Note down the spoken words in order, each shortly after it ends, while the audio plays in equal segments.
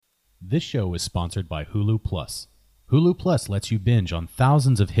This show is sponsored by Hulu Plus. Hulu Plus lets you binge on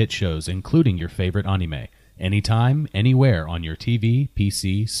thousands of hit shows, including your favorite anime, anytime, anywhere on your TV,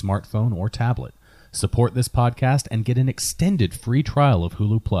 PC, smartphone, or tablet. Support this podcast and get an extended free trial of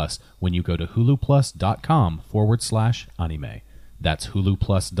Hulu Plus when you go to huluplus.com/anime. That's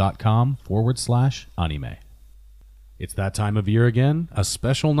huluplus.com/anime. It's that time of year again, a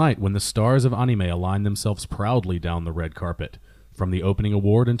special night when the stars of anime align themselves proudly down the red carpet. From the opening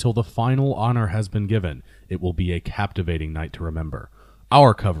award until the final honor has been given, it will be a captivating night to remember.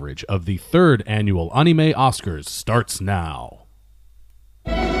 Our coverage of the 3rd annual Anime Oscars starts now.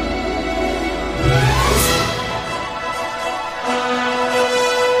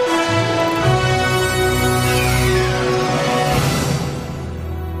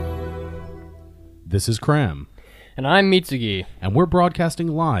 This is Cram. And I'm Mitsugi. And we're broadcasting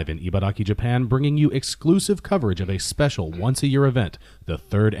live in Ibaraki, Japan, bringing you exclusive coverage of a special once-a-year event, the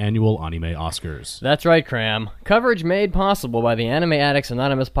 3rd annual Anime Oscars. That's right, Cram. Coverage made possible by the Anime Addicts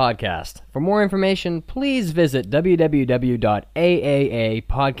Anonymous Podcast. For more information, please visit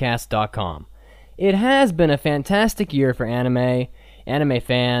www.aaapodcast.com. It has been a fantastic year for anime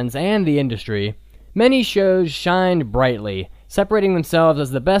fans, and the industry. Many shows shined brightly, separating themselves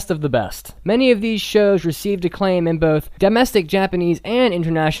as the best of the best. Many of these shows received acclaim in both domestic Japanese and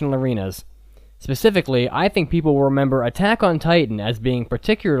international arenas. Specifically, I think people will remember Attack on Titan as being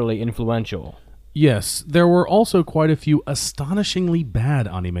particularly influential. Yes, there were also quite a few astonishingly bad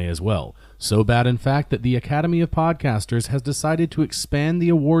anime as well. So bad, in fact, that the Academy of Podcasters has decided to expand the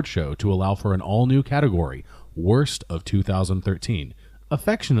award show to allow for an all-new category, Worst of 2013,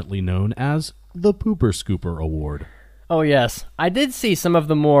 affectionately known as the Pooper Scooper Award. Oh yes, I did see some of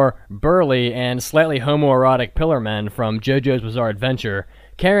the more burly and slightly homoerotic pillar men from JoJo's Bizarre Adventure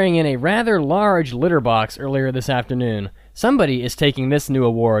carrying in a rather large litter box earlier this afternoon. Somebody is taking this new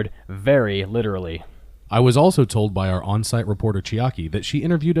award very literally. I was also told by our on-site reporter Chiaki that she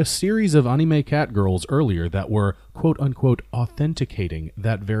interviewed a series of anime cat girls earlier that were, quote-unquote, authenticating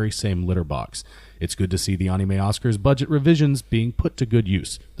that very same litter box. It's good to see the Anime Oscars budget revisions being put to good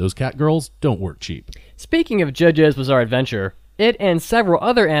use. Those cat girls don't work cheap. Speaking of JoJo's Bizarre Adventure, it and several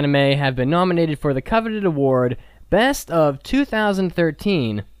other anime have been nominated for the coveted award Best of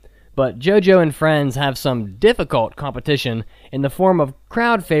 2013, but JoJo and Friends have some difficult competition in the form of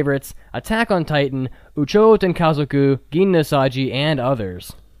crowd favorites Attack on Titan, Uchou Tenkazoku, Gin no Saji, and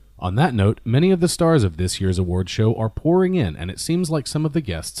others. On that note, many of the stars of this year's award show are pouring in, and it seems like some of the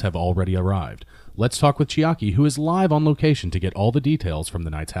guests have already arrived. Let's talk with Chiaki, who is live on location to get all the details from the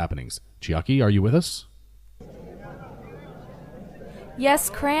night's happenings. Chiaki, are you with us? Yes,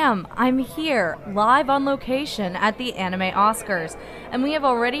 Cram, I'm here, live on location at the Anime Oscars, and we have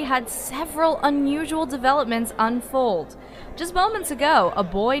already had several unusual developments unfold. Just moments ago, a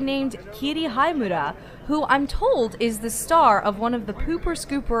boy named Kiri Haimura, who I'm told is the star of one of the Pooper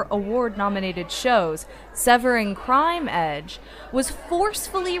Scooper Award-nominated shows, Severing Crime Edge, was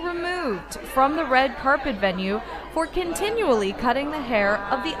forcefully removed from the red carpet venue for continually cutting the hair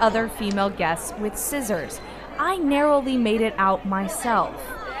of the other female guests with scissors. I narrowly made it out myself.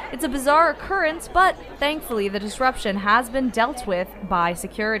 It's a bizarre occurrence, but thankfully the disruption has been dealt with by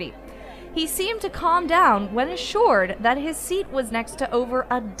security. He seemed to calm down when assured that his seat was next to over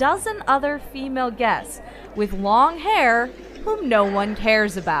a dozen other female guests with long hair whom no one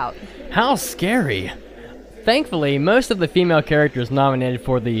cares about. How scary! Thankfully, most of the female characters nominated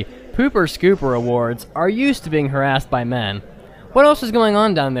for the Pooper Scooper Awards are used to being harassed by men. What else is going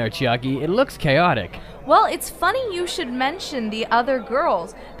on down there, Chiaki? It looks chaotic. Well, it's funny you should mention the other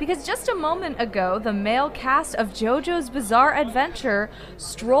girls, because just a moment ago, the male cast of JoJo's Bizarre Adventure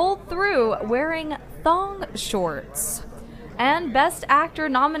strolled through wearing thong shorts. And Best Actor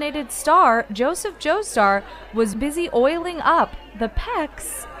nominated star Joseph Joestar was busy oiling up the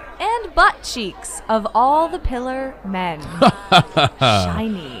pecs and butt cheeks of all the pillar men.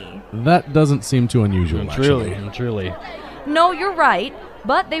 Shiny. That doesn't seem too unusual, actually. Truly. No, you're right,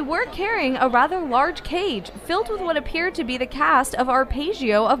 but they were carrying a rather large cage filled with what appeared to be the cast of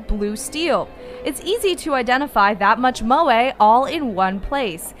Arpeggio of Blue Steel. It's easy to identify that much moe all in one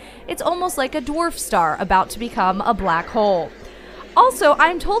place. It's almost like a dwarf star about to become a black hole. Also,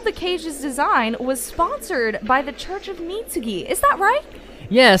 I'm told the cage's design was sponsored by the Church of Mitsugi. Is that right?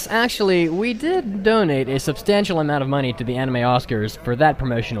 Yes, actually, we did donate a substantial amount of money to the Anime Oscars for that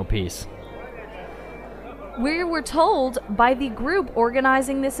promotional piece. We were told by the group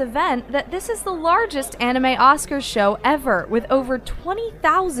organizing this event that this is the largest Anime Oscars show ever, with over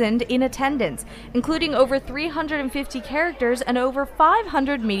 20,000 in attendance, including over 350 characters and over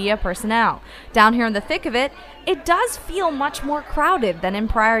 500 media personnel. Down here in the thick of it, it does feel much more crowded than in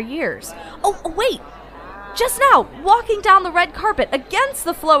prior years. Oh, wait! Just now, walking down the red carpet against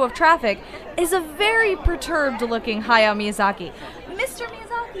the flow of traffic is a very perturbed-looking Hayao Miyazaki. Mr.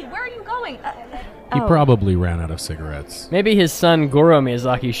 Miyazaki, where are you going? He probably ran out of cigarettes. Maybe his son Goro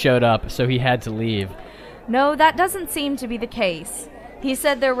Miyazaki showed up, so he had to leave. No, that doesn't seem to be the case. He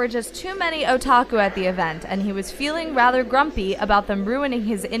said there were just too many otaku at the event, and he was feeling rather grumpy about them ruining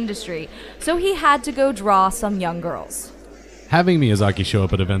his industry, so he had to go draw some young girls. Having Miyazaki show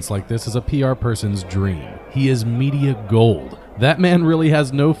up at events like this is a PR person's dream. He is media gold. That man really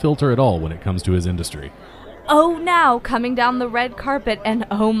has no filter at all when it comes to his industry. Oh, now, coming down the red carpet, and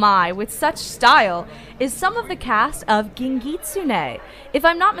oh my, with such style, is some of the cast of Gingitsune. If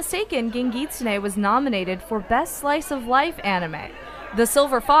I'm not mistaken, Gingitsune was nominated for Best Slice of Life Anime. The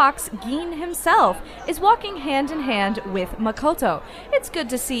Silver Fox, Gin himself, is walking hand in hand with Makoto. It's good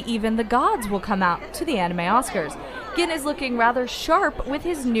to see even the gods will come out to the Anime Oscars. Gin is looking rather sharp with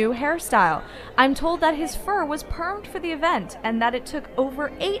his new hairstyle. I'm told that his fur was permed for the event and that it took over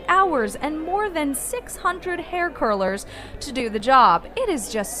 8 hours and more than 600 hair curlers to do the job. It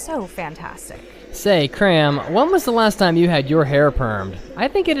is just so fantastic. Say, Cram, when was the last time you had your hair permed? I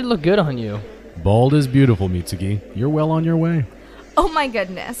think it'd look good on you. Bald is beautiful, Mitsuki. You're well on your way. Oh my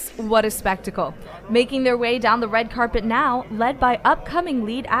goodness, what a spectacle. Making their way down the red carpet now, led by upcoming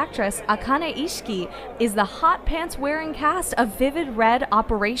lead actress Akane Ishiki, is the hot pants wearing cast of Vivid Red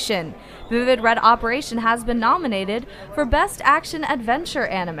Operation. Vivid Red Operation has been nominated for Best Action Adventure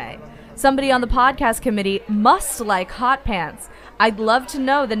Anime. Somebody on the podcast committee must like hot pants. I'd love to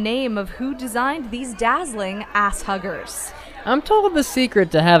know the name of who designed these dazzling ass huggers. I'm told the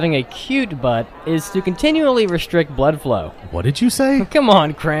secret to having a cute butt is to continually restrict blood flow. What did you say? Come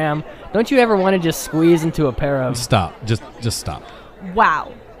on, Cram. Don't you ever want to just squeeze into a pair of... Stop. Just stop.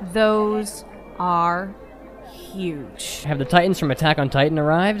 Wow, those are huge. Have the Titans from Attack on Titan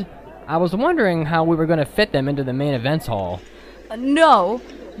arrived? I was wondering how we were going to fit them into the main events hall. No,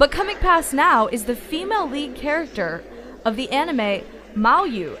 but coming past now is the female lead character of the anime,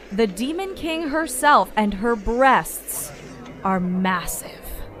 Maoyu, the Demon King herself, and her breasts are massive.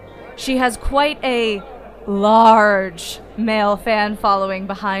 She has quite a large male fan following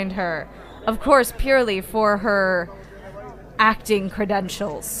behind her. Of course, purely for her acting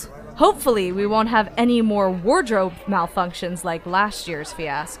credentials. Hopefully, we won't have any more wardrobe malfunctions like last year's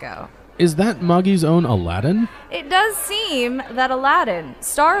fiasco. Is that Magi's own Aladdin? It does seem that Aladdin,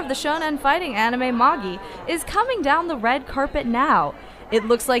 star of the shonen fighting anime Magi, is coming down the red carpet now. It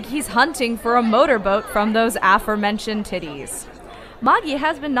looks like he's hunting for a motorboat from those aforementioned titties. Magi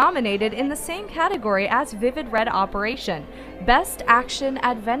has been nominated in the same category as Vivid Red Operation, Best Action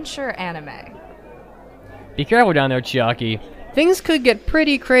Adventure Anime. Be careful down there, Chiaki. Things could get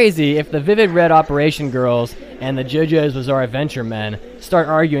pretty crazy if the Vivid Red Operation girls and the JoJo's Bizarre Adventure men start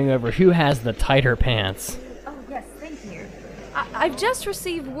arguing over who has the tighter pants. Oh, yes, thank you. I've just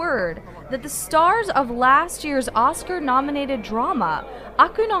received word that the stars of last year's Oscar-nominated drama,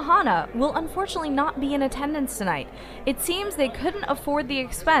 Aku no Hana, will unfortunately not be in attendance tonight. It seems they couldn't afford the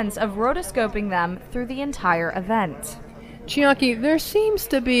expense of rotoscoping them through the entire event. Chiaki, there seems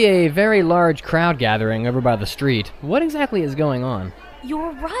to be a very large crowd gathering over by the street. What exactly is going on?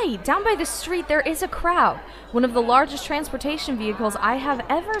 You're right. Down by the street there is a crowd. One of the largest transportation vehicles I have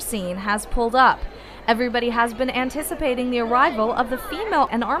ever seen has pulled up. Everybody has been anticipating the arrival of the female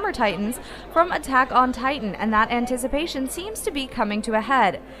and armor titans from Attack on Titan, and that anticipation seems to be coming to a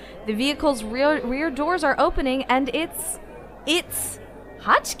head. The vehicle's rear doors are opening, and it's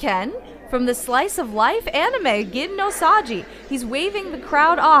Hachiken from the Slice of Life anime, Gin no Saji. He's waving the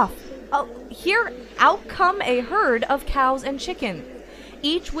crowd off. Oh, here out come a herd of cows and chickens,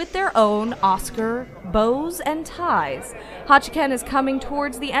 each with their own Oscar bows and ties. Hachiken is coming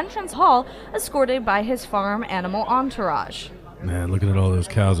towards the entrance hall, escorted by his farm animal entourage. Man, looking at all those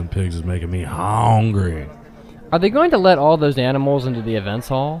cows and pigs is making me hungry. Are they going to let all those animals into the events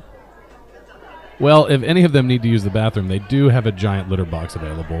hall? Well, if any of them need to use the bathroom, they do have a giant litter box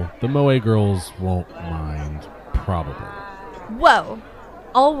available. The Moe girls won't mind, probably. Whoa!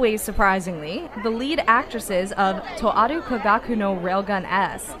 Always surprisingly, the lead actresses of Toaru Kagaku no Railgun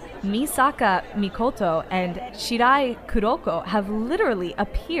S, Misaka Mikoto and Shirai Kuroko have literally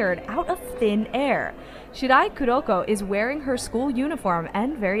appeared out of thin air. Shirai Kuroko is wearing her school uniform,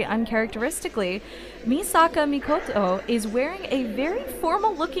 and very uncharacteristically, Misaka Mikoto is wearing a very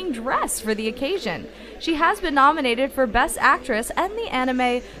formal-looking dress for the occasion. She has been nominated for Best Actress, and the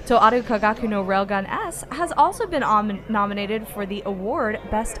anime Toaru Kagaku no Railgun S has also been nominated for the award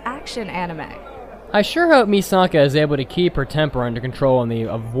Best Action Anime. I sure hope Misaka is able to keep her temper under control in the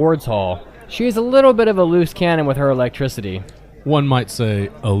awards hall. She is a little bit of a loose cannon with her electricity. One might say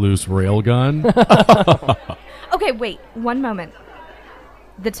a loose railgun. Okay, wait, one moment.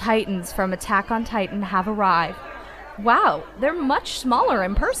 The Titans from Attack on Titan have arrived. Wow, they're much smaller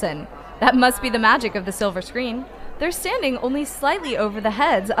in person. That must be the magic of the silver screen. They're standing only slightly over the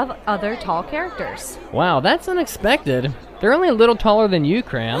heads of other tall characters. Wow, that's unexpected. They're only a little taller than you,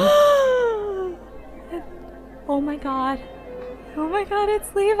 Cram. Oh my god. Oh my god,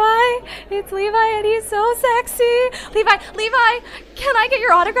 it's Levi. It's Levi and he's so sexy. Levi, can I get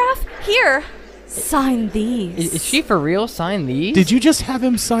your autograph? Here. Sign these. Is she for real? Sign these? Did you just have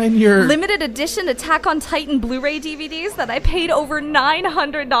him sign your... limited edition Attack on Titan Blu-ray DVDs that I paid over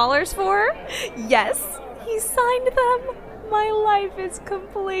 $900 for? Yes, he signed them. My life is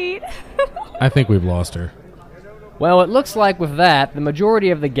complete. I think we've lost her. Well, it looks like with that, the majority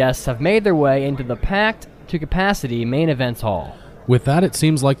of the guests have made their way into the packed to capacity main events hall. With that, it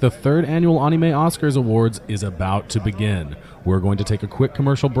seems like the third annual Anime Oscars Awards is about to begin. We're going to take a quick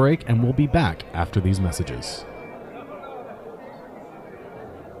commercial break, and we'll be back after these messages.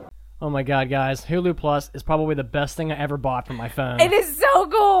 Oh my god, guys. Hulu Plus is probably the best thing I ever bought for my phone. It is so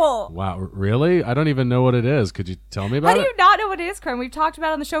cool. Wow, really? I don't even know what it is. Could you tell me about How do it? you not know what it is, Karen? We've talked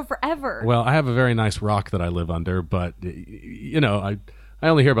about it on the show forever. Well, I have a very nice rock that I live under, but, I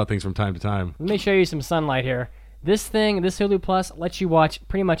only hear about things from time to time. Let me show you some sunlight here. This Hulu Plus lets you watch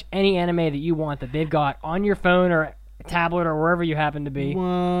pretty much any anime that you want that they've got on your phone or a tablet or wherever you happen to be.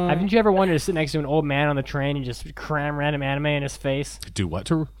 What? Haven't you ever wanted to sit next to an old man on the train and just cram random anime in his face? Do what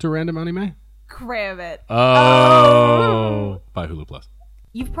to random anime? Cram it. Oh. By Hulu Plus.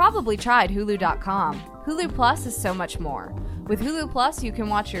 You've probably tried Hulu.com. Hulu Plus is so much more. With Hulu Plus, you can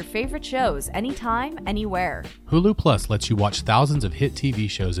watch your favorite shows anytime, anywhere. Hulu Plus lets you watch thousands of hit TV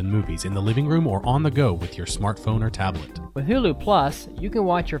shows and movies in the living room or on the go with your smartphone or tablet. With Hulu Plus, you can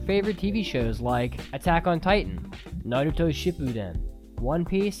watch your favorite TV shows like Attack on Titan, Naruto Shippuden, One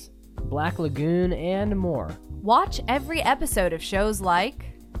Piece, Black Lagoon, and more. Watch every episode of shows like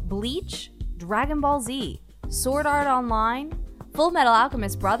Bleach, Dragon Ball Z, Sword Art Online, Full Metal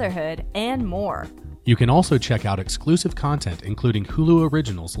Alchemist Brotherhood, and more. You can also check out exclusive content including Hulu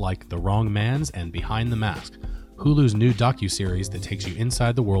originals like The Wrong Mans and Behind the Mask, Hulu's new docuseries that takes you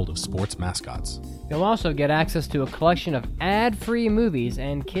inside the world of sports mascots. You'll also get access to a collection of ad-free movies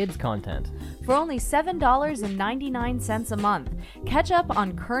and kids content. For only $7.99 a month, catch up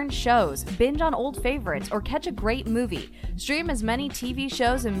on current shows, binge on old favorites, or catch a great movie. Stream as many TV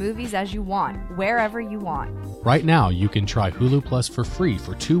shows and movies as you want, wherever you want. Right now, you can try Hulu Plus for free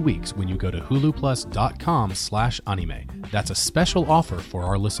for 2 weeks when you go to huluplus.com/anime. That's a special offer for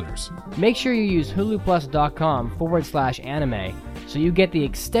our listeners. Make sure you use huluplus.com/anime so you get the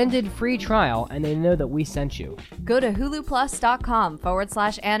extended free trial and they know that we sent you. Go to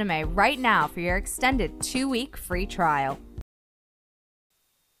huluplus.com/anime right now for your extended 2-week free trial.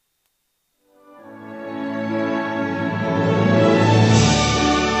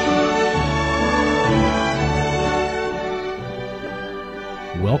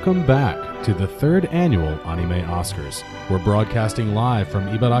 Welcome back to the third annual Anime Oscars. We're broadcasting live from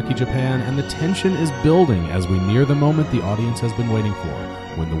Ibaraki, Japan, and the tension is building as we near the moment the audience has been waiting for,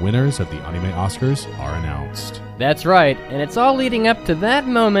 when the winners of the Anime Oscars are announced. That's right, and it's all leading up to that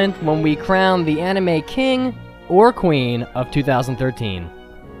moment when we crown the anime king or queen of 2013.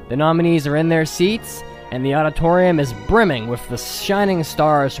 The nominees are in their seats, and the auditorium is brimming with the shining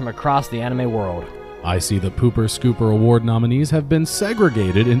stars from across the anime world. I see the Pooper Scooper Award nominees have been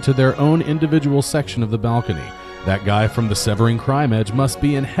segregated into their own individual section of the balcony. That guy from the Severing Crime Edge must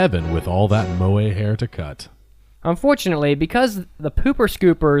be in heaven with all that moe hair to cut. Unfortunately, because the Pooper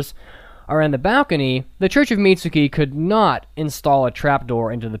Scoopers are in the balcony, the Church of Mitsuki could not install a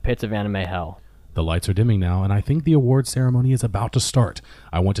trapdoor into the pits of anime hell. The lights are dimming now, and I think the award ceremony is about to start.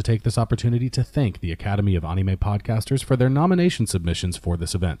 I want to take this opportunity to thank the Academy of Anime Podcasters for their nomination submissions for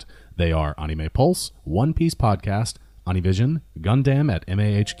this event. They are Anime Pulse, One Piece Podcast, Anivision, Gundam at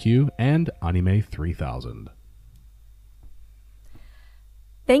MAHQ, and Anime 3000.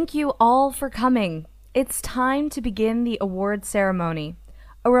 Thank you all for coming. It's time to begin the award ceremony.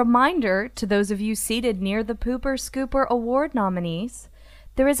 A reminder to those of you seated near the Pooper Scooper Award nominees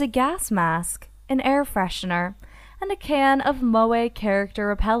There is a gas mask, an air freshener, and a can of Moe character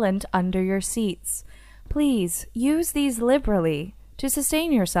repellent under your seats. Please use these liberally to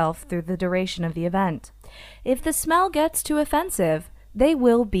sustain yourself through the duration of the event. If the smell gets too offensive, they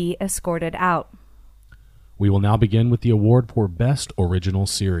will be escorted out. We will now begin with the award for Best Original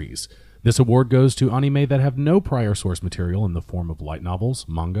Series. This award goes to anime that have no prior source material in the form of light novels,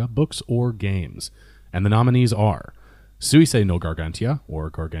 manga, books, or games. And the nominees are Suisei no Gargantia, or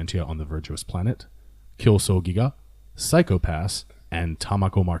Gargantia on the Virtuous Planet, Kyouso Giga, Psycho-Pass, and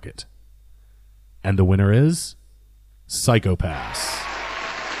Tamako Market. And the winner is Psycho-Pass.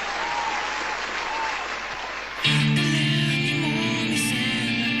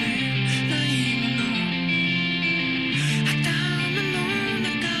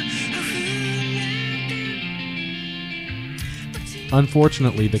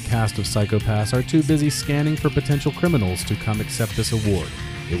 Unfortunately, the cast of Psycho-Pass are too busy scanning for potential criminals to come accept this award.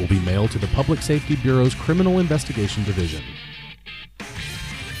 It will be mailed to the Public Safety Bureau's Criminal Investigation Division.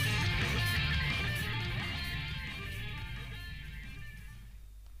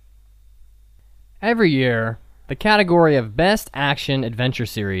 Every year, the category of Best Action Adventure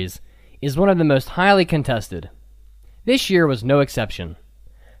Series is one of the most highly contested. This year was no exception.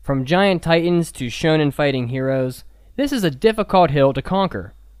 From giant titans to shonen fighting heroes, this is a difficult hill to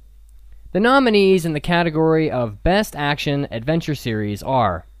conquer. The nominees in the category of Best Action Adventure Series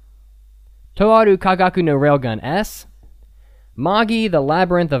are Toaru Kagaku no Railgun S, Magi the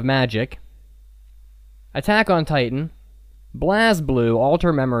Labyrinth of Magic, Attack on Titan, BlazBlue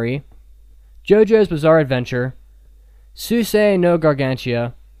Alter Memory, JoJo's Bizarre Adventure, Suisei no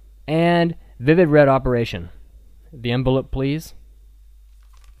Gargantia, and Vivid Red Operation. The envelope, please.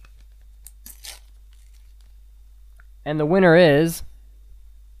 And the winner is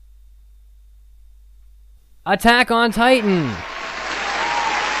Attack on Titan.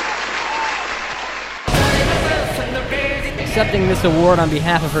 Accepting this award on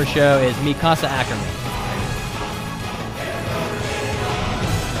behalf of her show is Mikasa Ackerman.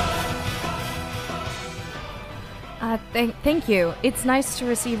 Thank you. It's nice to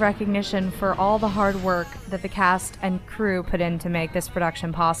receive recognition for all the hard work that the cast and crew put in to make this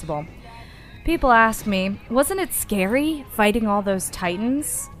production possible. People ask me, wasn't it scary fighting all those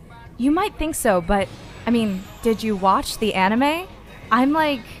titans? You might think so, but, did you watch the anime? I'm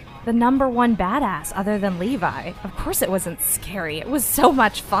like the number one badass other than Levi. Of course it wasn't scary. It was so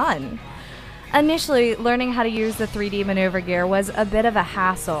much fun. Initially, learning how to use the 3D maneuver gear was a bit of a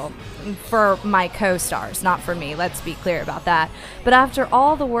hassle for my co-stars, not for me, let's be clear about that. But after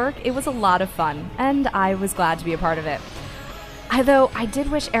all the work, it was a lot of fun, and I was glad to be a part of it. Though I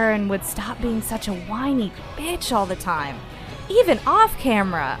did wish Aaron would stop being such a whiny bitch all the time, even off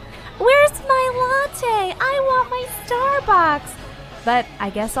camera. Where's my latte? I want my Starbucks. But I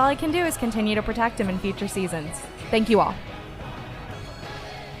guess all I can do is continue to protect him in future seasons. Thank you all.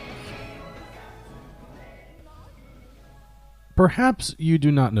 Perhaps you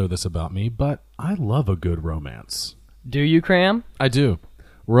do not know this about me, but I love a good romance. Do you, Cram? I do.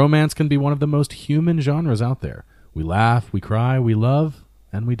 Romance can be one of the most human genres out there. We laugh, we cry, we love,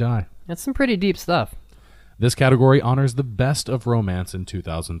 and we die. That's some pretty deep stuff. This category honors the best of romance in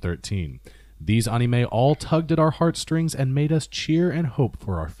 2013. These anime all tugged at our heartstrings and made us cheer and hope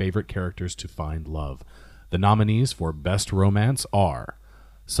for our favorite characters to find love. The nominees for Best Romance are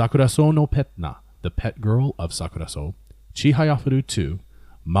Sakuraso no Petna, the pet girl of Sakuraso, Chihayafuru 2,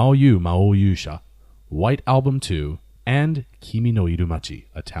 Maoyu Maoyusha, White Album 2, and Kimi no Irumachi,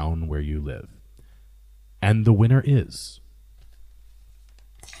 A Town Where You Live. And the winner is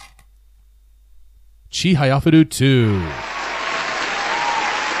Chihayafuru 2.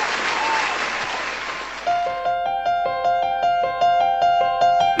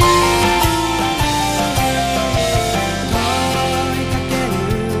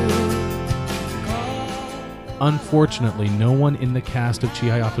 Unfortunately, no one in the cast of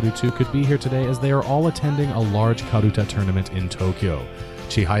Chihayafuru 2 could be here today as they are all attending a large Karuta tournament in Tokyo.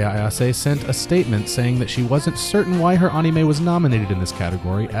 Chihaya Ayase sent a statement saying that she wasn't certain why her anime was nominated in this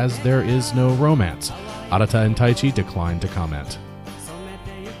category as there is no romance. Arata and Taichi declined to comment.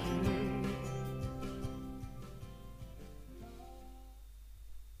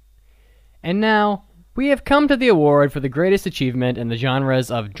 And now, we have come to the award for the greatest achievement in the genres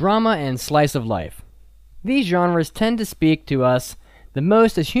of drama and slice of life. These genres tend to speak to us the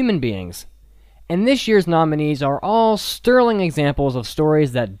most as human beings, and this year's nominees are all sterling examples of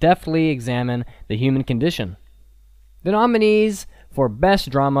stories that deftly examine the human condition. The nominees for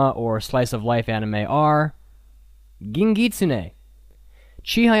Best Drama or Slice of Life Anime are Gingitsune,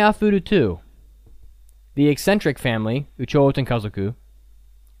 Chihayafuru 2, The Eccentric Family, Uchou Tenkazoku,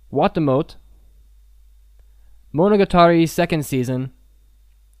 Watamote, Monogatari second season,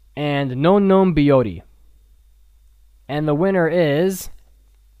 and Non Non Biyori. And the winner is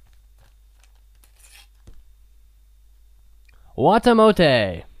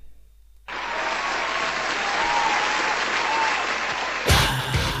Watamote.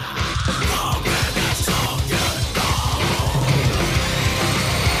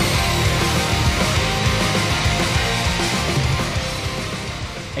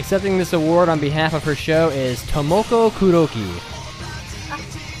 Accepting this award on behalf of her show is Tomoko Kuroki.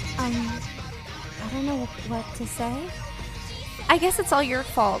 I don't know what to say. I guess it's all your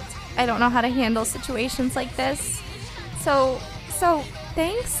fault. I don't know how to handle situations like this. So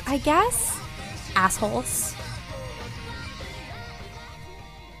thanks, I guess. Assholes.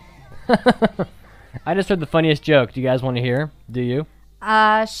 I just heard the funniest joke. Do you guys want to hear? Do you?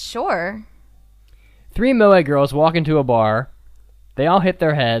 Sure. 3 Moe girls walk into a bar. They all hit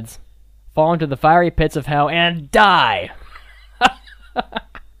their heads, fall into the fiery pits of hell, and die!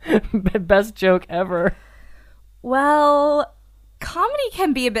 Best joke ever. Well, comedy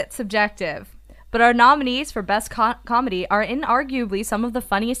can be a bit subjective, but our nominees for Best Comedy are inarguably some of the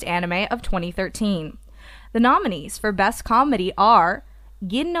funniest anime of 2013. The nominees for Best Comedy are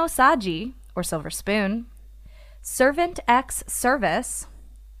Gin no Saji, or Silver Spoon, Servant X Service,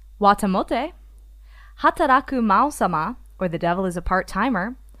 Watamote, Hataraku Mao-sama, or The Devil is a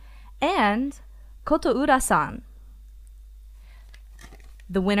Part-Timer, and Kotoura-san.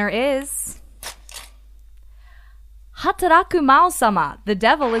 The winner is Hataraku Mao-sama, The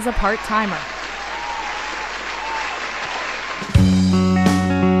Devil is a Part-Timer.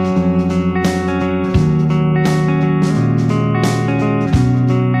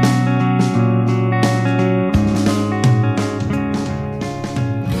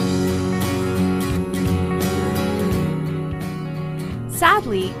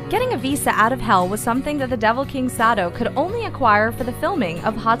 Sadly, getting a visa out of hell was something that the Devil King Sato could only acquire for the filming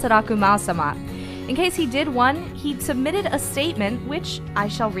of Hataraku Mao-sama. In case he did one, he'd submitted a statement, which I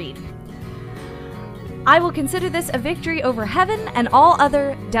shall read. I will consider this a victory over heaven and all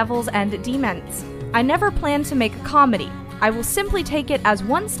other devils and demons. I never planned to make a comedy. I will simply take it as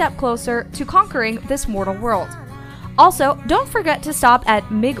one step closer to conquering this mortal world. Also, don't forget to stop at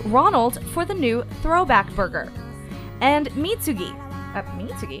Mig Ronald for the new Throwback Burger. And Mitsugi,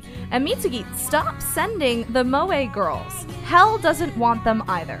 stop sending the Moe girls. Hell doesn't want them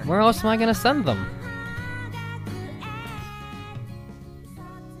either. Where else am I going to send them?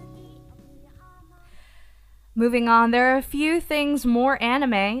 Moving on, there are a few things more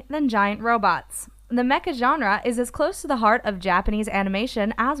anime than giant robots. The mecha genre is as close to the heart of Japanese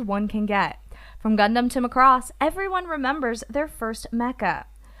animation as one can get. From Gundam to Macross, everyone remembers their first mecha.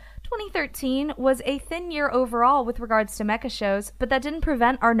 2013 was a thin year overall with regards to mecha shows, but that didn't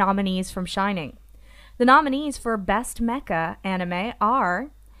prevent our nominees from shining. The nominees for Best Mecha Anime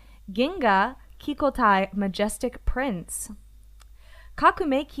are Ginga Kikotai Majestic Prince,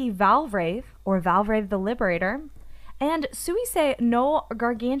 Kakumeki Valvrave, or Valvrave the Liberator, and Suisei no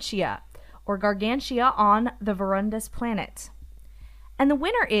Gargantia, or Gargantia on the Verundus Planet. And the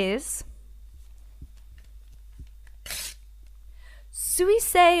winner is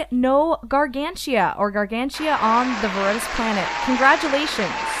Suisei no Gargantia, or Gargantia on the Verundus Planet.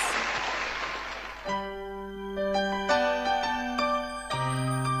 Congratulations!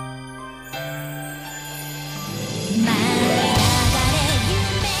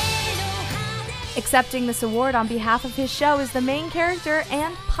 Accepting this award on behalf of his show is the main character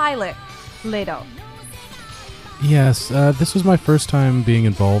and pilot, Leto. Yes, this was my first time being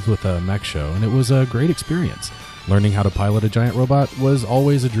involved with a mech show, and it was a great experience. Learning how to pilot a giant robot was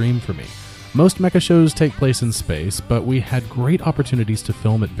always a dream for me. Most mecha shows take place in space, but we had great opportunities to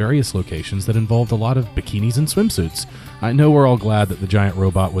film at various locations that involved a lot of bikinis and swimsuits. I know we're all glad that the giant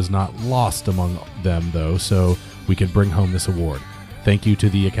robot was not lost among them, though, so we could bring home this award. Thank you to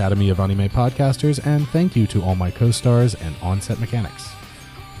the Academy of Anime Podcasters, and thank you to all my co-stars and on-set mechanics.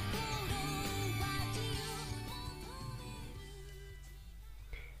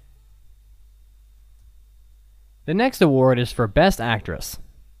 The next award is for Best Actress.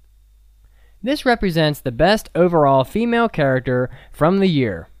 This represents the best overall female character from the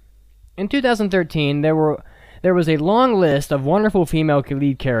year. In 2013, there was a long list of wonderful female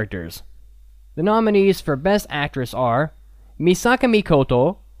lead characters. The nominees for Best Actress are Misaka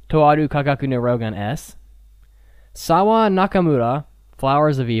Mikoto, Toaru Kagaku no Rogan S, Sawa Nakamura,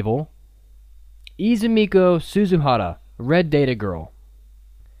 Flowers of Evil, Izumiko Suzuhara, Red Data Girl,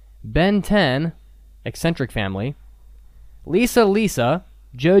 Ben 10, Eccentric Family, Lisa,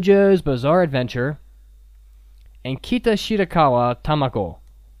 JoJo's Bizarre Adventure, and Kita Shirakawa Tamako,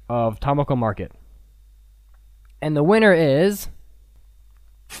 of Tomoko Market. And the winner is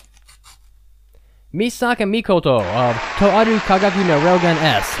Misaka Mikoto of Toaru Kagaku no Railgun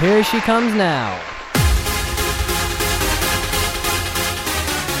S. Here she comes now.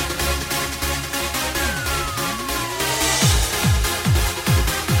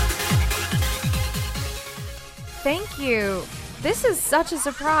 Thank you. This is such a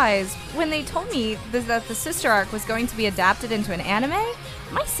surprise. When they told me that the sister arc was going to be adapted into an anime,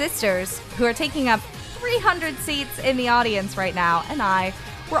 my sisters, who are taking up 300 seats in the audience right now, and I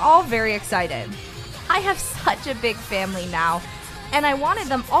were all very excited. I have such a big family now, and I wanted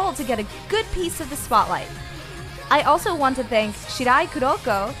them all to get a good piece of the spotlight. I also want to thank Shirai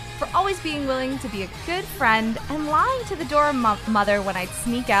Kuroko for always being willing to be a good friend and lying to the door mother when I'd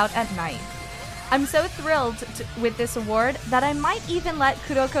sneak out at night. I'm so thrilled with this award that I might even let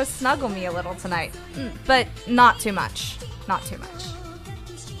Kuroko snuggle me a little tonight. But not too much. Not too much.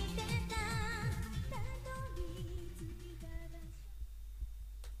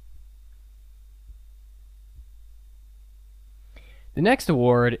 The next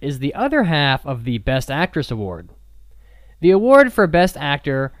award is the other half of the Best Actress award. The award for Best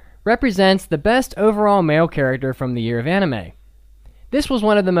Actor represents the best overall male character from the year of anime. This was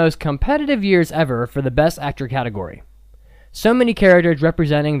one of the most competitive years ever for the Best Actor category. So many characters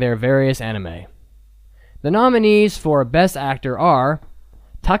representing their various anime. The nominees for Best Actor are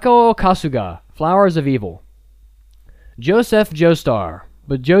Takao Kasuga, Flowers of Evil; Joseph Joestar,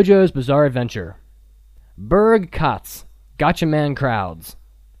 JoJo's Bizarre Adventure; Berg Katz, Gatchaman Crowds;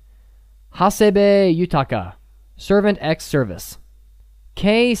 Hasebe Yutaka, Servant X Service;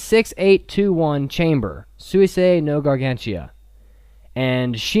 K6821 Chamber, Suisei no Gargantia;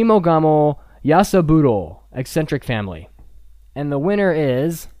 and Shimogamo Yasaburo, Eccentric Family. And the winner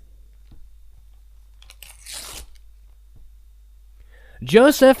is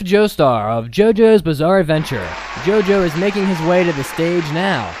Joseph Joestar of JoJo's Bizarre Adventure. JoJo is making his way to the stage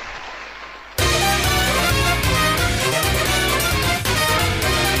now.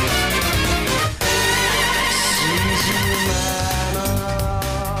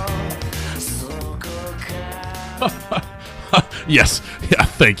 Yes, yeah,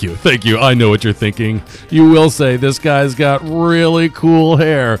 thank you. I know what you're thinking. You will say this guy's got really cool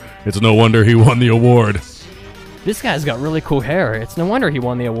hair. It's no wonder he won the award. This guy's got really cool hair. It's no wonder he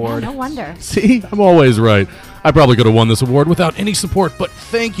won the award. Yeah, no wonder. See, I'm always right. I probably could have won this award without any support, but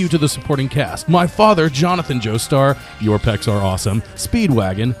thank you to the supporting cast. My father, Jonathan Joestar, Your Pecs Are Awesome,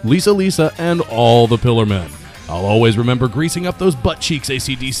 Speedwagon, Lisa, and all the Pillarmen. I'll always remember greasing up those butt cheeks,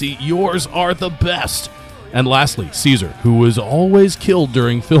 AC/DC. Yours are the best. And lastly, Caesar, who was always killed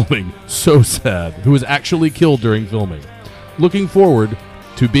during filming. So sad. Who was actually killed during filming. Looking forward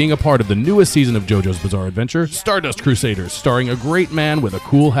to being a part of the newest season of JoJo's Bizarre Adventure, Stardust Crusaders, starring a great man with a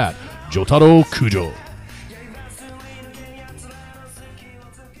cool hat, Jotaro Kujo.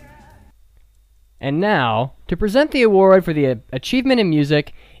 And now, to present the award for the Achievement in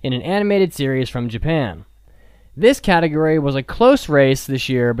Music in an Animated Series from Japan. This category was a close race this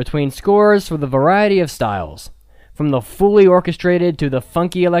year between scores for the variety of styles. From the fully orchestrated to the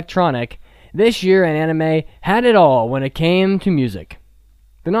funky electronic, this year an anime had it all when it came to music.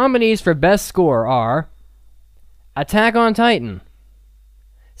 The nominees for Best Score are Attack on Titan,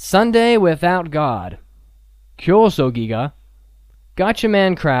 Sunday Without God, Kyosogiga,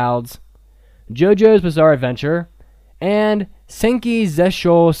 Gatchaman Crowds, JoJo's Bizarre Adventure, and Senki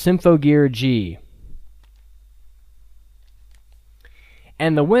Zesho Symphogear G.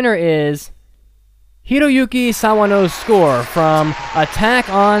 And the winner is Hiroyuki Sawano's score from Attack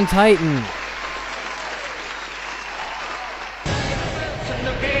on Titan.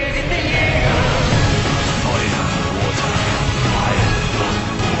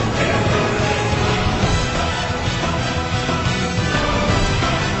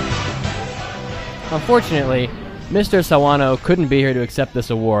 Unfortunately, Mr. Sawano couldn't be here to accept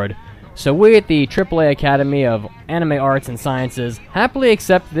this award, so we at the AAA Academy of Anime Arts and Sciences happily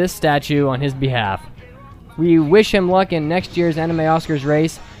accept this statue on his behalf. We wish him luck in next year's Anime Oscars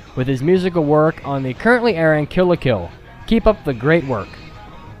race with his musical work on the currently airing Kill la Kill. Keep up the great work.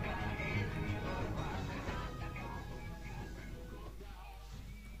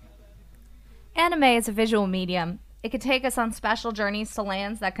 Anime is a visual medium. It could take us on special journeys to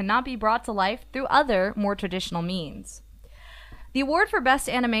lands that could not be brought to life through other, more traditional means. The award for Best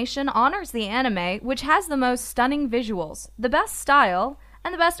Animation honors the anime which has the most stunning visuals, the best style,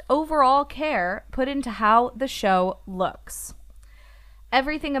 and the best overall care put into how the show looks.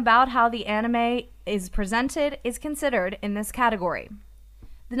 Everything about how the anime is presented is considered in this category.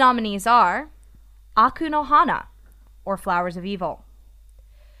 The nominees are Aku no Hana, or Flowers of Evil,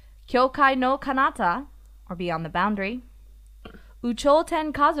 Kyokai no Kanata, or Beyond the Boundary,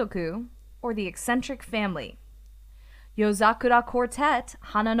 Uchouten Kazoku, or The Eccentric Family, Yozakura Quartet,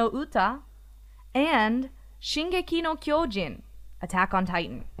 Hana no Uta, and Shingeki no Kyojin, Attack on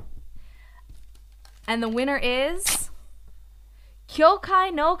Titan. And the winner is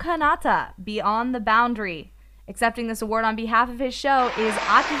Kyokai no Kanata, Beyond the Boundary. Accepting this award on behalf of his show is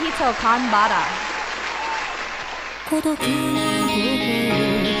Akihito Kanbara.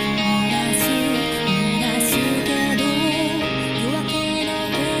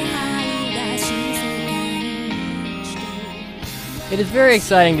 It is very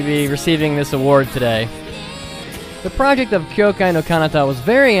exciting to be receiving this award today. The project of Kyokai no Kanata was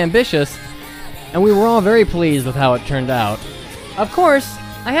very ambitious, and we were all very pleased with how it turned out. Of course,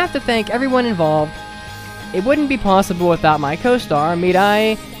 I have to thank everyone involved. It wouldn't be possible without my co-star,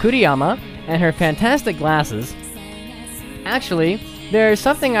 Mirai Kuriyama, and her fantastic glasses. Actually, there's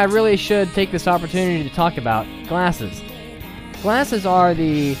something I really should take this opportunity to talk about: glasses. Glasses are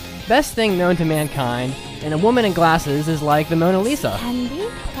the best thing known to mankind, and a woman in glasses is like the Mona Lisa. Can we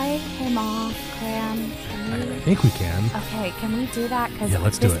play him off, Graham? I think we can. Okay, can we do that? Because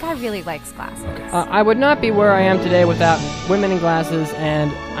let's do this it. guy really likes glasses. Okay. I would not be where I am today without women in glasses,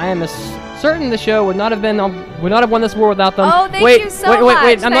 and I am certain the show would not have won this award without them. Oh, thank you so much.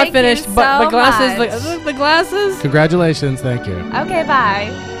 Wait, I'm not Thank finished. you But so the glasses, much. the glasses. Congratulations. Thank you. Okay, bye.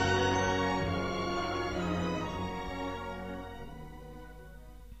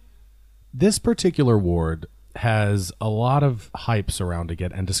 This particular award has a lot of hype surrounding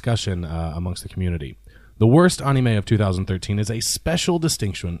it and discussion amongst the community. The worst anime of 2013 is a special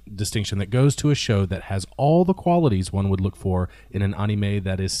distinction that goes to a show that has all the qualities one would look for in an anime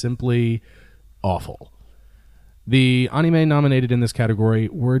that is simply awful. The anime nominated in this category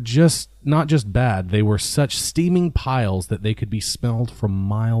were not just bad, they were such steaming piles that they could be smelled from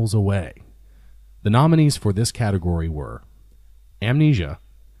miles away. The nominees for this category were Amnesia,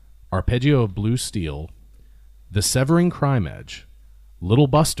 Arpeggio of Blue Steel, The Severing Crime Edge, Little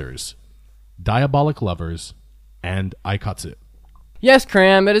Busters, Diabolic Lovers, and Aikatsu. Yes,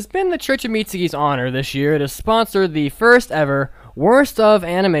 Cram, it has been the Church of Mitsugi's honor this year to sponsor the first ever Worst of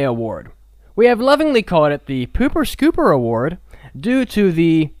Anime Award. We have lovingly called it the Pooper Scooper Award due to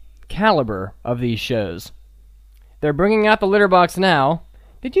the caliber of these shows. They're bringing out the litter box now.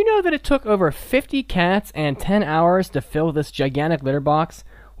 Did you know that it took over 50 cats and 10 hours to fill this gigantic litter box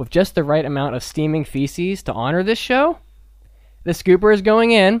with just the right amount of steaming feces to honor this show? The scooper is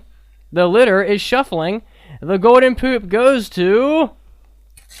going in. The litter is shuffling. The golden poop goes to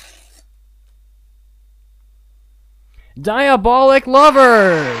Diabolic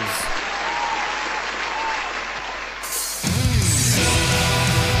Lovers.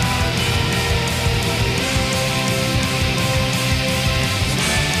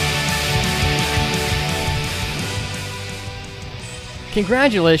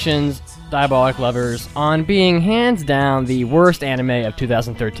 Congratulations, Diabolic Lovers, on being hands down the worst anime of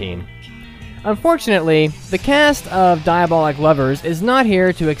 2013. Unfortunately, the cast of Diabolic Lovers is not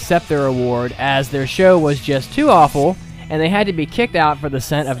here to accept their award, as their show was just too awful, and they had to be kicked out for the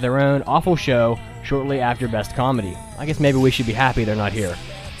scent of their own awful show shortly after Best Comedy. I guess maybe we should be happy they're not here.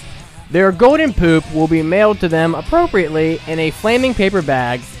 Their golden poop will be mailed to them appropriately in a flaming paper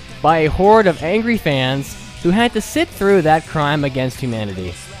bag by a horde of angry fans who had to sit through that crime against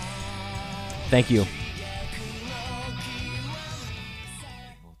humanity. Thank you.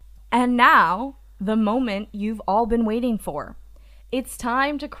 And now, the moment you've all been waiting for. It's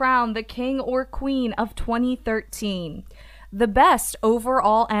time to crown the king or queen of 2013, the best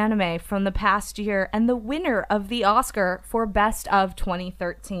overall anime from the past year, and the winner of the Oscar for Best of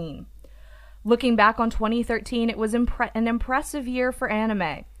 2013. Looking back on 2013, it was an impressive year for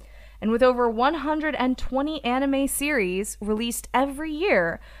anime. And with over 120 anime series released every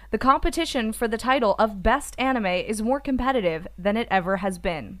year, the competition for the title of Best Anime is more competitive than it ever has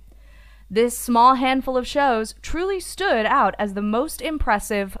been. This small handful of shows truly stood out as the most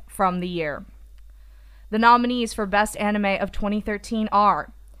impressive from the year. The nominees for Best Anime of 2013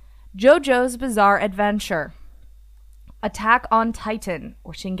 are JoJo's Bizarre Adventure, Attack on Titan,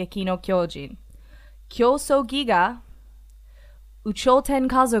 or Shingeki no Kyojin, Kyoso Giga, Uchouten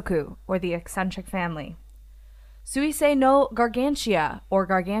Kazoku, or The Eccentric Family, Suisei no Gargantia, or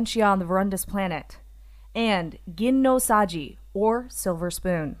Gargantia on the Verundus Planet, and Gin no Saji, or Silver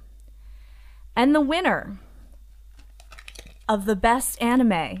Spoon. And the winner of the Best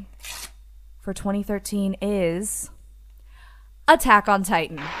Anime for 2013 is Attack on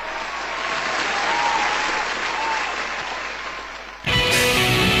Titan.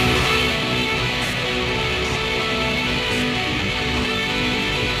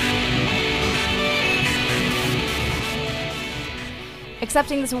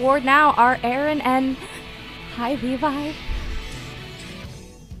 accepting this award now are Aaron and... Hi, Levi.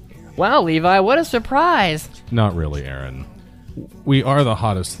 Wow, Levi, what a surprise. Not really, Aaron. We are the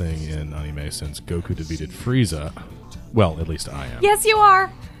hottest thing in anime since Goku defeated Frieza. Well, at least I am. Yes, you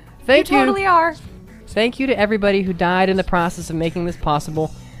are. Thank you. Totally are. Thank you to everybody who died in the process of making this possible.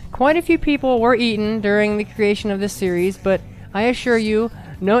 Quite a few people were eaten during the creation of this series, but I assure you,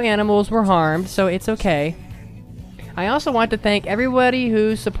 no animals were harmed, so it's okay. I also want to thank everybody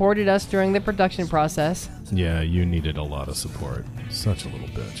who supported us during the production process. Yeah, you needed a lot of support. Such a little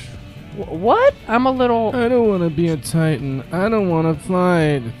bitch. What? I'm a little... I don't want to be a Titan. I don't want to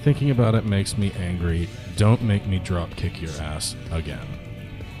fight. Thinking about it makes me angry. Don't make me drop kick your ass again.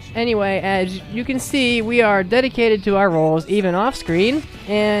 Anyway, as you can see, we are dedicated to our roles, even off-screen,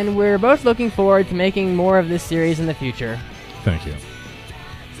 and we're both looking forward to making more of this series in the future. Thank you.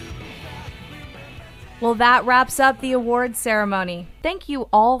 Well, that wraps up the awards ceremony. Thank you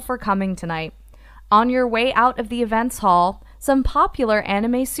all for coming tonight. On your way out of the events hall, some popular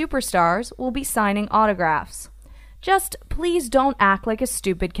anime superstars will be signing autographs. Just please don't act like a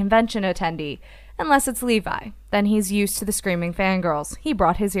stupid convention attendee, unless it's Levi. Then he's used to the screaming fangirls. He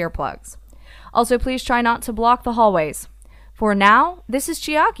brought his earplugs. Also, please try not to block the hallways. For now, this is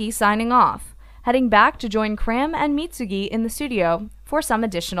Chiaki signing off, heading back to join Cram and Mitsugi in the studio for some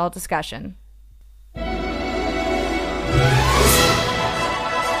additional discussion.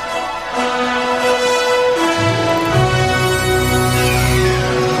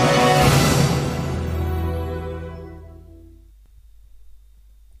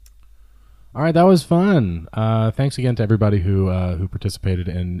 All right, that was fun. Thanks again to everybody who participated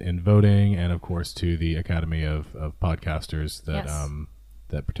in voting, and of course to the Academy of Podcasters that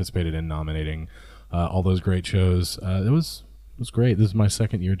that participated in nominating all those great shows. It was great. This is my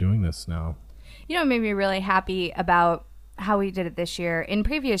second year doing this now. You know, it made me really happy about how we did it this year. In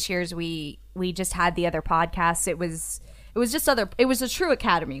previous years, we just had the other podcasts. It was a true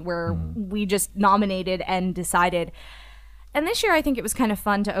Academy where we just nominated and decided. And this year, I think it was kind of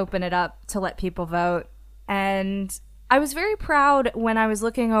fun to open it up to let people vote. And I was very proud when I was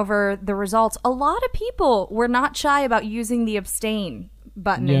looking over the results. A lot of people were not shy about using the abstain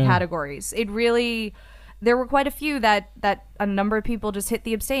button in categories. There were quite a few that a number of people just hit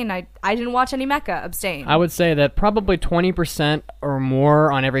the abstain. I didn't watch any mecha abstain. I would say that probably 20% or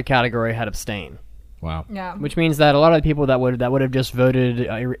more on every category had abstain. Wow. Yeah. Which means that a lot of the people that would have just voted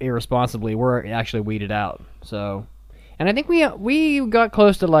irresponsibly were actually weeded out. So... And I think we got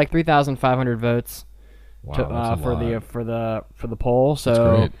close to like 3,500 votes for the poll. So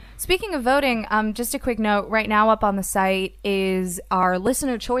that's great. Speaking of voting, just a quick note. Right now, up on the site is our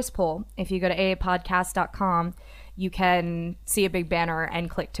listener choice poll. If you go to aapodcast.com, you can see a big banner and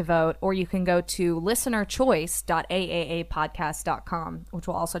click to vote, or you can go to listenerchoice.aaapodcast.com, which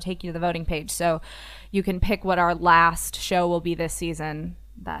will also take you to the voting page. So you can pick what our last show will be this season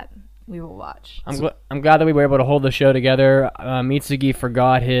that we will watch. I'm glad that we were able to hold the show together. Mitsugi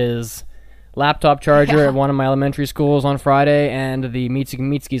forgot his laptop charger at one of my elementary schools on Friday, and the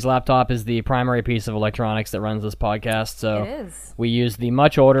Mitsugi's laptop is the primary piece of electronics that runs this podcast. So it is. We used the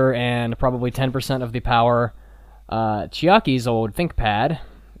much older and probably 10% of the power Chiaki's old ThinkPad,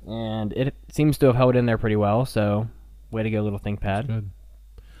 and it seems to have held in there pretty well. So way to go, little ThinkPad. Good.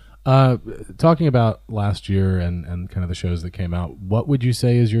 Talking about last year and kind of the shows that came out, what would you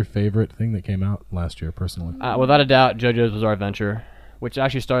say is your favorite thing that came out last year, personally? Without a doubt, JoJo's Bizarre Adventure, which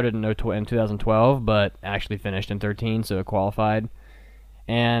actually started in 2012, but actually finished in 2013, so it qualified.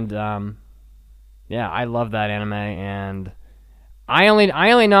 And I love that anime, and I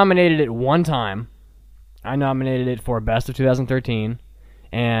only nominated it one time. I nominated it for Best of 2013,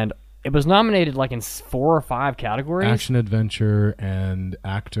 and it was nominated like in 4 or 5 categories. Action, adventure, and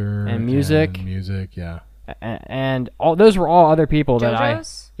actor. And music. And music, yeah. And all those were all other people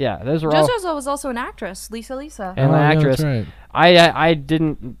JoJo's? those were all. JoJo's was also an actress, Lisa. And the actress. That's right. I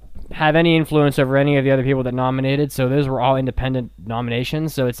didn't have any influence over any of the other people that nominated, so those were all independent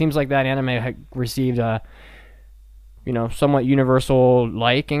nominations. So it seems like that anime received a somewhat universal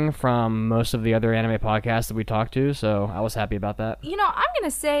liking from most of the other anime podcasts that we talked to, so I was happy about that. I'm going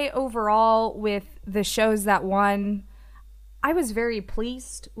to say overall with the shows that won, I was very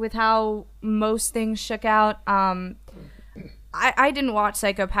pleased with how most things shook out. I didn't watch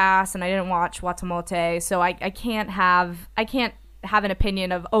Psycho Pass and I didn't watch Watamote, so I can't have an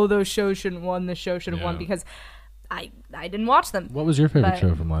opinion of, those shows shouldn't won, this show should have won, because I didn't watch them. What was your favorite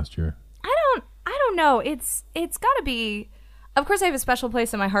show from last year? I don't know. It's got to be. Of course, I have a special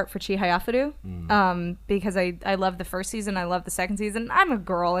place in my heart for Chi Hayafuru, because I love the first season, I love the second season. I'm a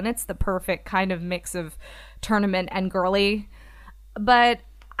girl, and it's the perfect kind of mix of tournament and girly. But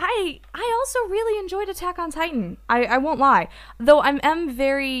I also really enjoyed Attack on Titan. I won't lie. Though I am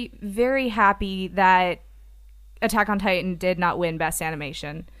very, very happy that Attack on Titan did not win Best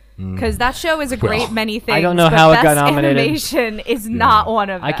Animation. Because that show is a great many things. I don't know how it got Best nominated. Animation is not one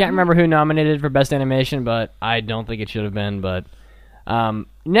of them. I can't remember who nominated for Best Animation, but I don't think it should have been. But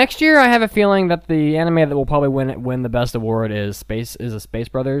next year, I have a feeling that the anime that will probably win the best award is Space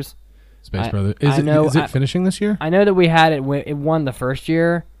Brothers. Space Brothers. Is it finishing this year? I know that we had it. It won the first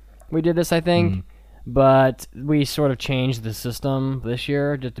year we did this, I think, but we sort of changed the system this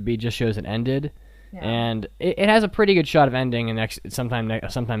year just shows it ended. Yeah. And it has a pretty good shot of ending in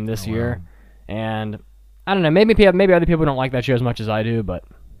sometime this year. And I don't know, maybe other people don't like that show as much as I do, but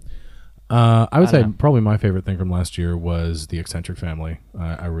I would say probably my favorite thing from last year was The Eccentric Family.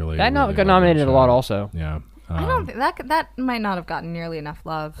 I really got nominated a lot also. Yeah. I don't think that might not have gotten nearly enough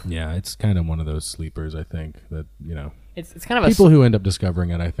love. Yeah, it's kind of one of those sleepers. I think that it's kind of people who end up discovering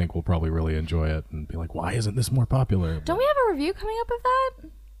it. I think will probably really enjoy it and be like, why isn't this more popular? Don't we have a review coming up of that?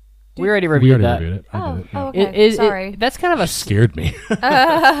 We already reviewed that. Reviewed it. I did it. Yeah. Okay. Sorry. That's kind of scared me.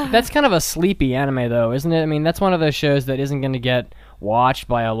 That's kind of a sleepy anime, though, isn't it? I mean, that's one of those shows that isn't going to get watched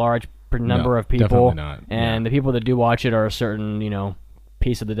by a large number of people. Definitely not. And the people that do watch it are a certain,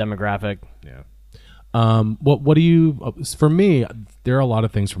 piece of the demographic. Yeah. What do you? For me, there are a lot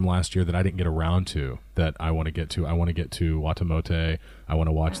of things from last year that I didn't get around to that I want to get to. I want to get to Watamote. I want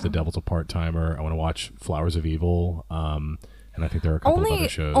to watch The Devil's a Part-Timer. I want to watch Flowers of Evil. And I think there are a couple of other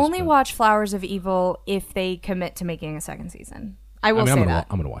shows. Watch Flowers of Evil if they commit to making a second season. I will say that.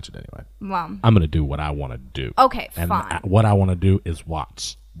 I'm going to watch it anyway. Well, I'm going to do what I want to do. Okay, and fine. What I want to do is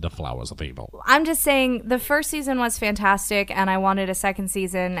watch The Flowers of Evil. I'm just saying the first season was fantastic, and I wanted a second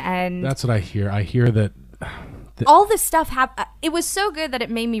season. And that's what I hear. I hear that all this stuff happened. It was so good that it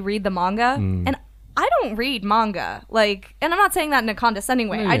made me read the manga, and I don't read manga, and I'm not saying that in a condescending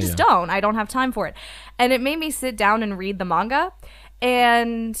way. I just don't. I don't have time for it. And it made me sit down and read the manga,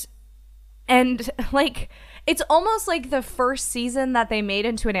 and it's almost like the first season that they made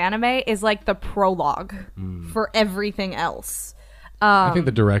into an anime is like the prologue for everything else. I think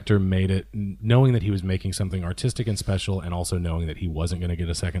the director made it knowing that he was making something artistic and special, and also knowing that he wasn't going to get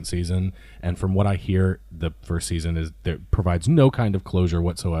a second season. And from what I hear, the first season provides no kind of closure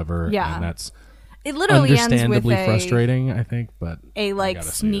whatsoever. Yeah. And that's it literally understandably ends with frustrating, I think, but a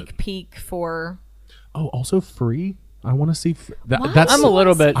sneak peek for. Oh, also Free. I want to see. I'm a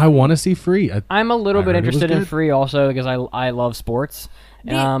little bit. I want to see Free. I'm a little bit interested in Free also because I love sports.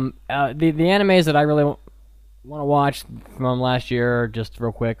 The animes that I really want to watch from last year, just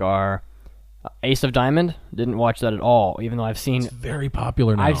real quick, are Ace of Diamond. Didn't watch that at all, even though it's very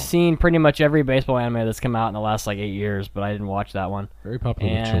popular now. I've seen pretty much every baseball anime that's come out in the last 8 years, but I didn't watch that one. Very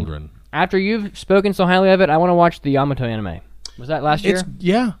popular with children. After you've spoken so highly of it, I want to watch the Yamato anime. Was that last year?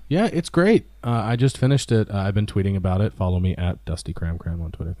 Yeah, it's great. I just finished it. I've been tweeting about it. Follow me at DustyCramCram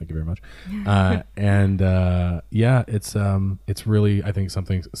on Twitter. Thank you very much. It's really, I think,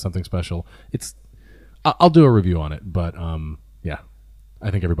 something special. I'll do a review on it, but I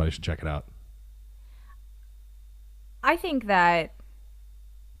think everybody should check it out. I think that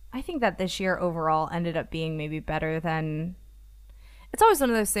this year overall ended up being maybe better than. It's always one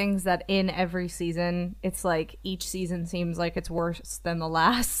of those things that in every season, it's like each season seems like it's worse than the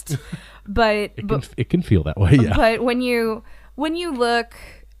last. But it can feel that way, yeah. But when you look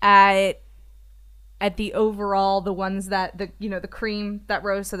at the overall, the ones that the cream that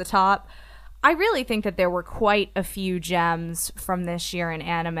rose to the top, I really think that there were quite a few gems from this year in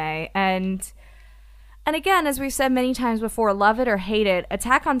anime. And again, as we've said many times before, love it or hate it,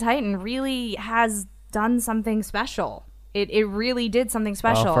 Attack on Titan really has done something special. It really did something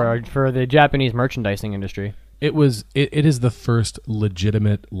special. Well, for the Japanese merchandising industry. It is the first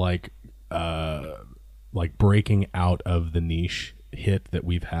legitimate breaking out of the niche hit that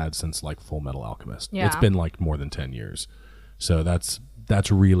we've had since Full Metal Alchemist. Yeah. It's been more than 10 years. So that's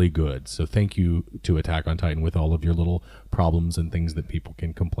really good. So thank you to Attack on Titan with all of your little problems and things that people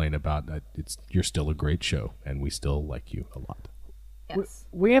can complain about. You're still a great show, and we still like you a lot. Yes.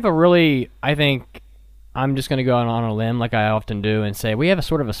 We have a really, I think, I'm just going to go on a limb like I often do and say we have a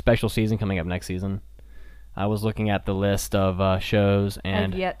sort of a special season coming up next season. I was looking at the list of shows,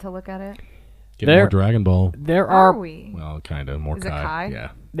 and I've yet to look at it. Get more Dragon Ball. Are we? Well, kind of more. Is it Kai?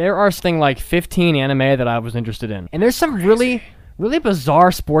 Yeah. There are something like 15 anime that I was interested in, and there's some really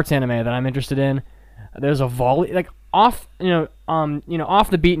bizarre sports anime that I'm interested in. There's a volley off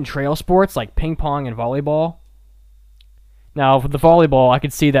the beaten trail sports like ping pong and volleyball. Now for the volleyball, I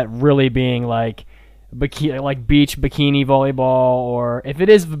could see that really being beach bikini volleyball, or if it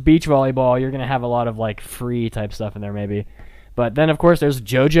is beach volleyball, you're gonna have a lot of free type stuff in there maybe. But then, of course, there's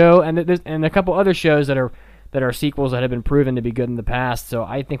JoJo and a couple other shows that are sequels that have been proven to be good in the past. So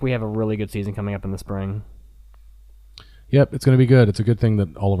I think we have a really good season coming up in the spring. Yep, it's going to be good. It's a good thing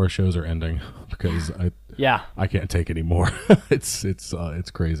that all of our shows are ending because I can't take any more. It's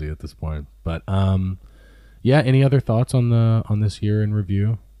crazy at this point. But any other thoughts on this year in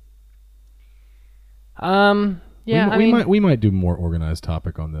review? We might do more organized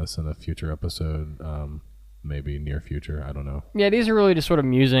topic on this in a future episode. Maybe near future. I don't know. Yeah, these are really just sort of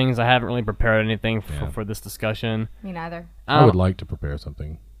musings. I haven't really prepared anything for this discussion. Me neither. I would like to prepare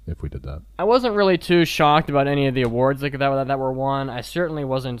something if we did that. I wasn't really too shocked about any of the awards that were won. I certainly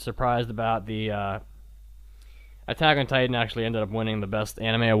wasn't surprised about the Attack on Titan actually ended up winning the Best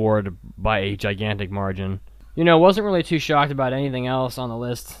Anime Award by a gigantic margin. Wasn't really too shocked about anything else on the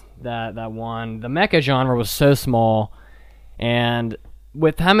list that won. The mecha genre was so small, and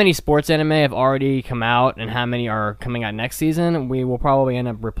with how many sports anime have already come out and how many are coming out next season, we will probably end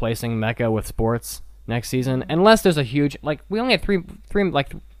up replacing mecha with sports next season, unless there's a huge, we only had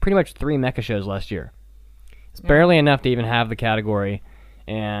pretty much three mecha shows last year. It's barely enough to even have the category,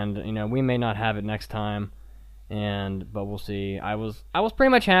 and we may not have it next time, but we'll see. I was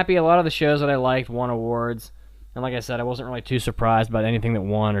pretty much happy. A lot of the shows that I liked won awards, and like I said, I wasn't really too surprised about anything that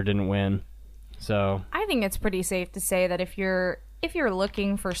won or didn't win. So I think it's pretty safe to say that if you're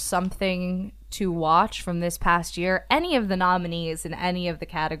looking for something to watch from this past year, any of the nominees in any of the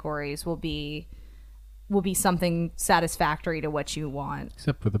categories will be something satisfactory to what you want.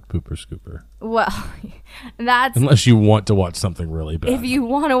 Except for the Pooper Scooper. Well, that's... Unless you want to watch something really bad. If you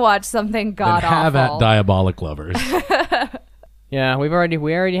want to watch something god-awful. Then have at Diabolic Lovers. Yeah, we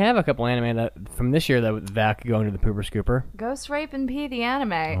already have a couple anime that from this year that could go into the Pooper Scooper. Ghost Rape and P the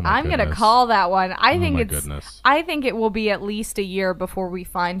anime. I'm gonna call that one. I think it will be at least a year before we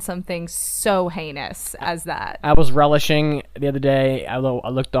find something so heinous as that. I was relishing the other day. I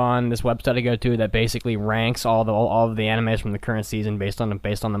looked on this website I go to that basically ranks all of the animes from the current season based on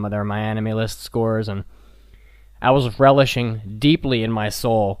their My Anime List scores, and I was relishing deeply in my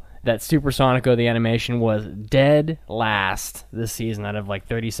soul that Supersonico the animation was dead last this season out of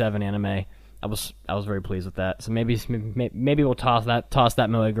 37 anime. I was very pleased with that. So maybe we'll toss that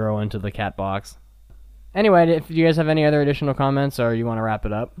Moe Girl into the cat box. Anyway, if you guys have any other additional comments or you want to wrap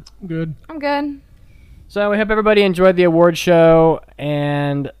it up, I'm good. So we hope everybody enjoyed the award show,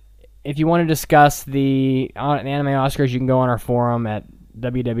 and if you want to discuss the Anime Oscars, you can go on our forum at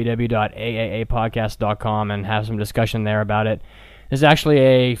www.aaapodcast.com and have some discussion there about it. There's actually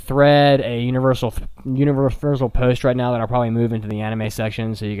a thread, a universal post right now that I'll probably move into the anime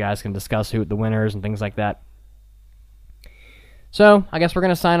section so you guys can discuss the winners and things like that. So, I guess we're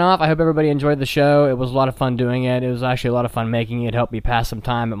going to sign off. I hope everybody enjoyed the show. It was a lot of fun doing it. It was actually a lot of fun making it. It helped me pass some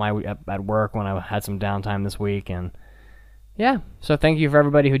time at work when I had some downtime this week. And yeah, so thank you for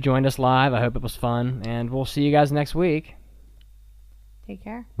everybody who joined us live. I hope it was fun, and we'll see you guys next week. Take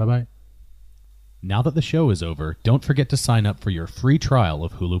care. Bye-bye. Now that the show is over, don't forget to sign up for your free trial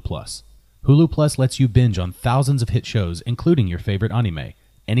of Hulu Plus. Hulu Plus lets you binge on thousands of hit shows, including your favorite anime,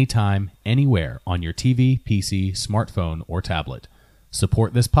 anytime, anywhere, on your TV, PC, smartphone, or tablet.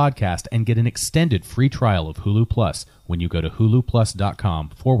 Support this podcast and get an extended free trial of Hulu Plus when you go to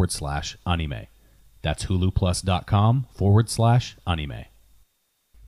huluplus.com/anime. That's huluplus.com/anime.